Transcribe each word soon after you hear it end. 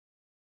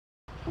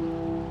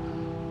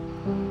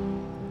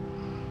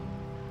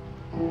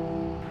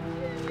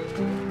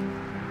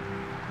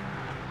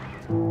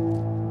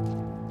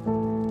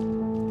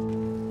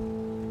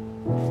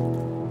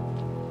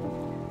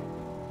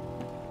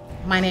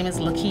My name is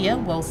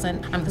Lakia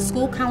Wilson. I'm the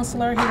school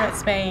counselor here at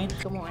Spain.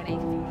 Good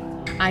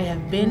morning. I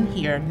have been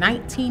here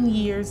 19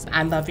 years.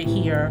 I love it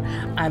here.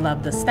 I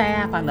love the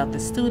staff, I love the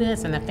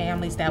students and the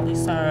families that we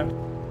serve.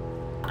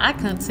 I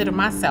consider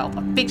myself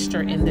a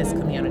fixture in this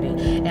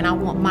community, and I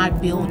want my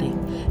building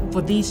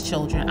for these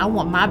children. I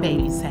want my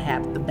babies to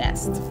have the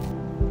best.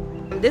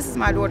 This is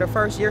my daughter's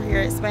first year here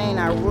at Spain.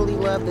 I really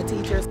love the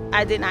teachers.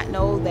 I did not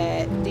know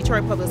that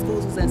Detroit Public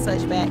Schools was in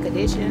such bad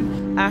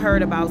condition. I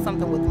heard about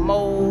something with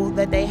mold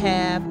that they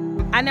have.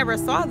 I never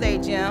saw their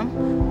gym,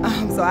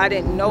 so I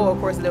didn't know, of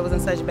course, that it was in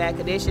such bad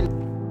condition.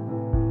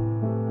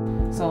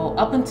 So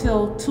up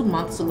until 2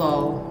 months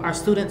ago, our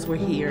students were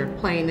here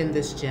playing in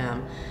this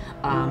gym.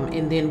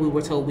 And then we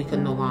were told we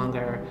could no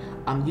longer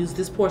use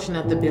this portion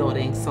of the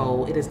building,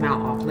 so it is now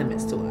off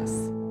limits to us.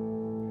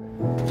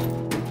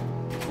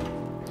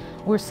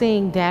 We're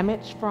seeing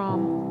damage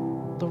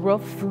from the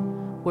roof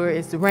where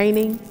it's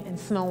raining and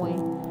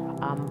snowing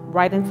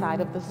right inside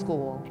of the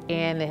school.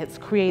 And it's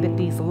created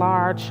these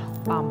large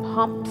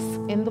humps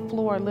in the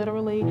floor,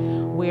 literally,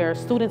 where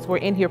students were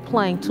in here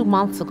playing 2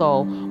 months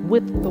ago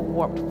with the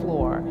warped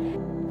floor.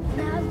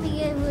 Not being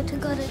able to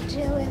go to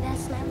jail, and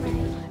that's not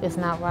right. It's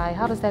not right.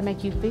 How does that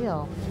make you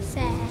feel?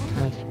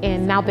 Sad.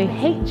 And now they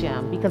hate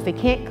gym because they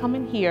can't come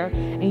in here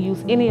and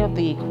use any of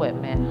the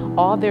equipment.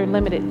 All they're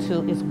limited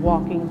to is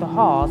walking the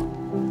halls.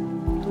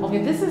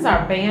 Okay, this is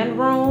our band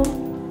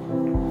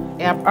room.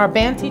 Our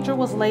band teacher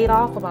was laid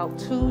off about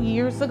 2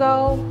 years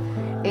ago,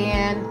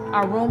 and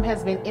our room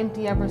has been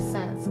empty ever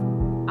since.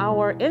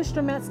 Our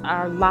instruments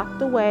are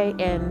locked away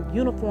and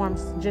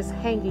uniforms just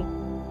hanging.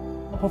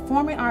 A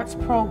performing arts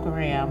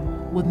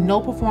program with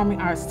no performing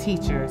arts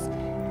teachers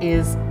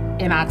is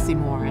an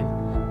oxymoron.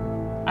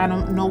 I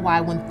don't know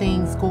why when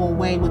things go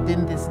away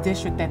within this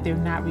district that they're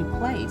not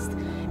replaced.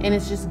 And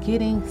it's just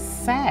getting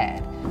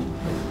sad.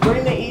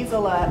 Bring the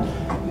easel up.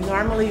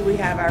 Normally we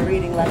have our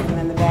reading lesson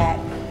in the back,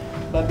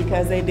 but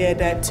because they did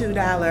that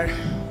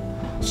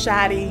 $2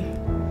 shoddy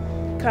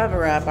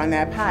cover up on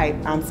that pipe,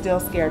 I'm still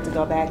scared to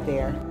go back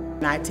there.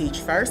 And I teach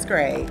first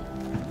grade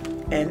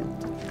and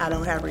I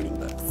don't have reading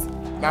books.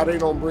 Now they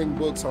don't bring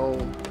books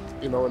home,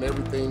 you know, and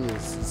everything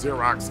is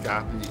Xerox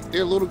copy.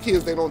 They're little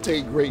kids, they don't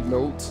take great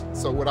notes.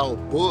 So without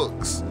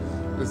books,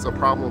 it's a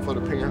problem for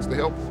the parents to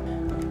help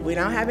them. We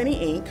don't have any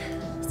ink,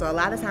 so a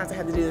lot of times I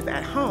have to do this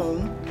at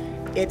home.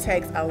 It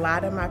takes a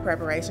lot of my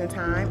preparation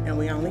time, and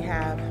we only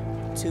have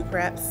 2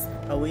 preps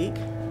a week,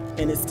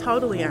 and it's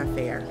totally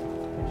unfair.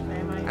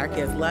 Our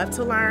kids love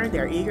to learn,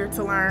 they're eager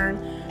to learn,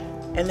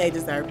 and they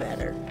deserve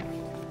better.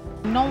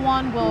 No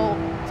one will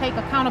take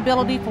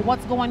accountability for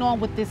what's going on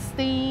with this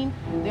steam.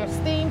 There's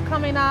steam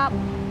coming up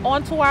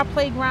onto our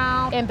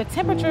playground, and the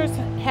temperatures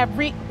have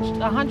reached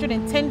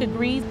 110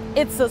 degrees.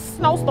 It's a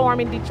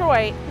snowstorm in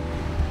Detroit,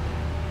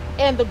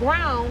 and the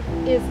ground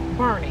is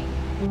burning.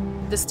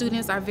 The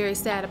students are very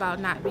sad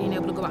about not being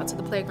able to go out to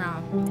the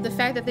playground. The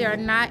fact that they are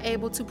not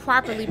able to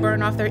properly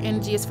burn off their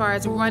energy as far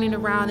as running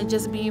around and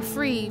just being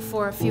free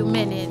for a few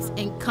minutes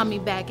and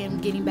coming back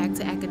and getting back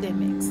to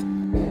academics.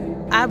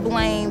 I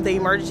blame the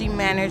emergency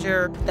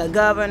manager, the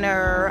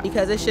governor,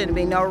 because there shouldn't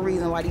be no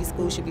reason why these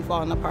schools should be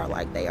falling apart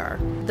like they are.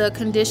 The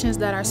conditions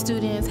that our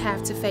students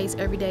have to face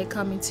every day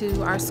coming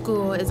to our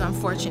school is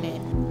unfortunate.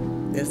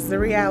 This is the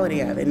reality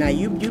of it. Now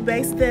you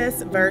base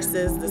this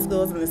versus the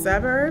schools in the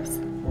suburbs,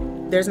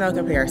 there's no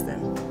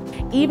comparison.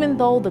 Even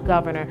though the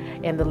governor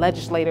and the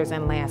legislators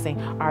in Lansing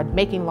are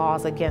making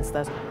laws against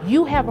us,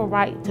 you have a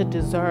right to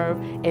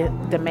deserve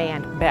and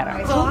demand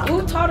better. So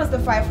who taught us to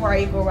fight for our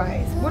equal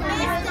rights?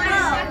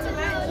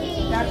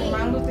 Dr.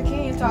 Martin Luther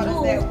King taught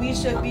us that we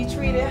should be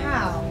treated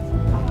how?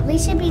 We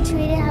should be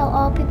treated how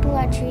all people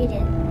are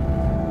treated.